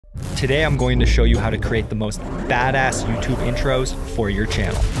Today I'm going to show you how to create the most badass YouTube intros for your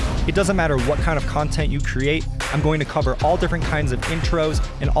channel. It doesn't matter what kind of content you create, I'm going to cover all different kinds of intros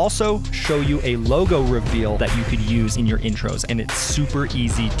and also show you a logo reveal that you could use in your intros, and it's super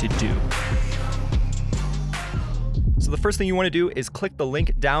easy to do. So the first thing you want to do is click the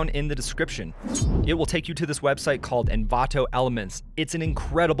link down in the description. It will take you to this website called Envato Elements. It's an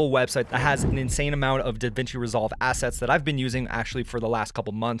incredible website that has an insane amount of Davinci Resolve assets that I've been using actually for the last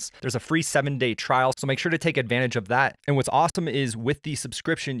couple months. There's a free 7-day trial, so make sure to take advantage of that. And what's awesome is with the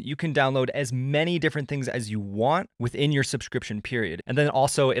subscription, you can download as many different things as you want within your subscription period. And then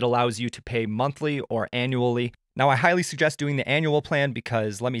also it allows you to pay monthly or annually. Now, I highly suggest doing the annual plan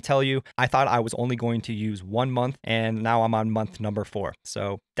because let me tell you, I thought I was only going to use 1 month and now I'm on month number 4.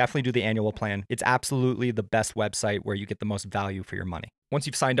 So definitely do the annual plan. It's absolutely the best website where you get the most value for your money. Once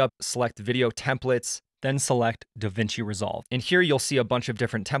you've signed up, select video templates, then select Davinci Resolve. And here you'll see a bunch of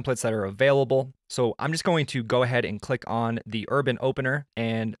different templates that are available. So I'm just going to go ahead and click on the urban opener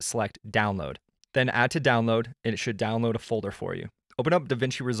and select download. Then add to download and it should download a folder for you. Open up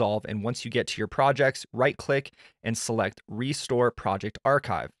Davinci Resolve, and once you get to your projects, right-click and select Restore Project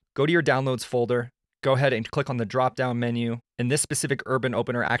Archive. Go to your Downloads folder, go ahead and click on the drop-down menu, and this specific urban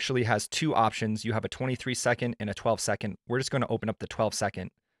opener actually has 2 options. You have a 23-second and a 12-second. We're just going to open up the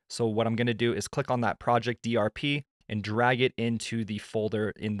 12-second. So what I'm going to do is click on that project DRP and drag it into the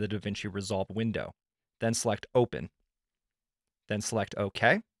folder in the Davinci Resolve window. Then select Open. Then select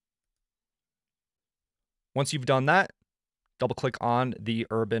OK. Once you've done that, double-click on the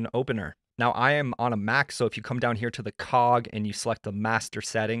urban opener. Now, I am on a Mac, so if you come down here to the cog and you select the master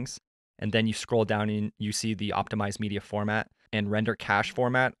settings, and then you scroll down and you see the optimized media format and render cache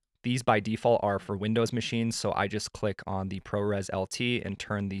format, these by default are for Windows machines, so I just click on the ProRes LT and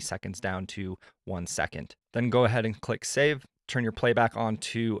turn the seconds down to 1 second. Then go ahead and click Save. Turn your playback on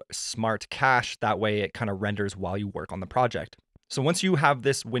to Smart Cache. That way it kind of renders while you work on the project. So once you have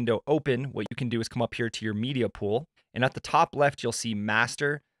this window open, what you can do is come up here to your media pool, and at the top left, you'll see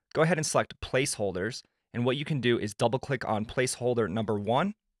Master. Go ahead and select Placeholders. And what you can do is double click on placeholder number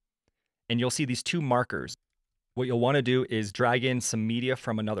 1, and you'll see these 2 markers. What you'll want to do is drag in some media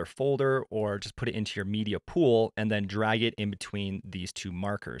from another folder or just put it into your media pool and then drag it in between these 2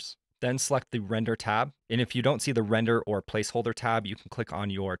 markers. Then select the Render tab. And if you don't see the Render or Placeholder tab, you can click on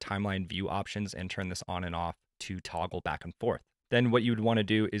your timeline view options and turn this on and off to toggle back and forth. Then what you'd want to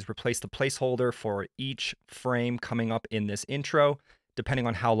do is replace the placeholder for each frame coming up in this intro, depending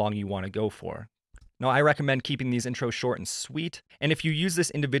on how long you want to go for. Now, I recommend keeping these intros short and sweet. And if you use this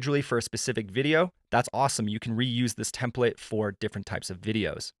individually for a specific video, that's awesome. You can reuse this template for different types of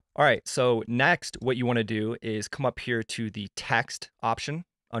videos. All right, so next, what you want to do is come up here to the text option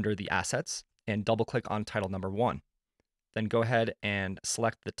under the assets and double click on title number 1. Then go ahead and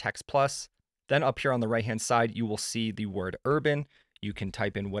select the text plus. Then up here on the right-hand side, you will see the word urban. You can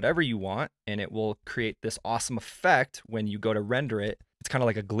type in whatever you want, and it will create this awesome effect when you go to render it. It's kind of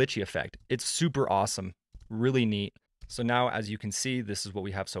like a glitchy effect. It's super awesome, really neat. So now, as you can see, this is what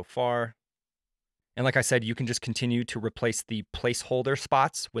we have so far. And like I said, you can just continue to replace the placeholder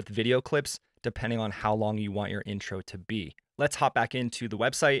spots with video clips, depending on how long you want your intro to be. Let's hop back into the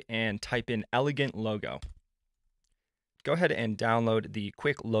website and type in elegant logo. Go ahead and download the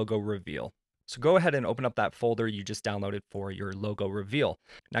quick logo reveal. So go ahead and open up that folder you just downloaded for your logo reveal.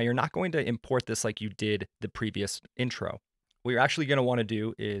 Now, you're not going to import this like you did the previous intro. What you're actually going to want to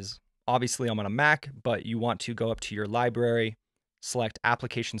do is, obviously I'm on a Mac, but you want to go up to your library, select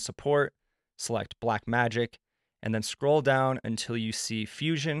application support, select Blackmagic, and then scroll down until you see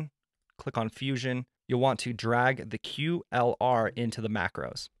Fusion. Click on Fusion. You'll want to drag the QLR into the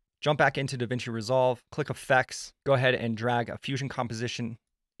macros. Jump back into Davinci Resolve, click Effects, go ahead and drag a Fusion composition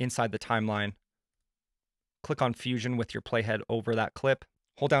inside the timeline. Click on Fusion with your playhead over that clip.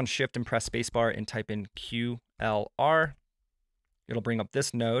 Hold down Shift and press spacebar and type in QLR. It'll bring up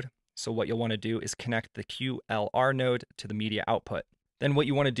this node. So what you'll want to do is connect the QLR node to the media output. Then what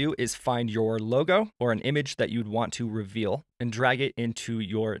you want to do is find your logo or an image that you'd want to reveal and drag it into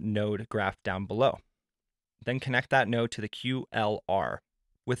your node graph down below. Then connect that node to the QLR.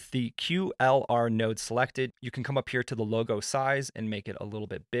 With the QLR node selected, you can come up here to the logo size and make it a little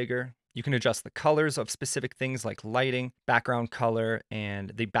bit bigger. You can adjust the colors of specific things like lighting, background color,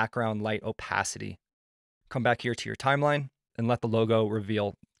 and the background light opacity. Come back here to your timeline and let the logo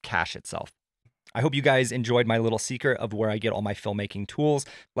reveal cache itself. I hope you guys enjoyed my little secret of where I get all my filmmaking tools.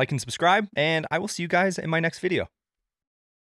 Like and subscribe, and I will see you guys in my next video.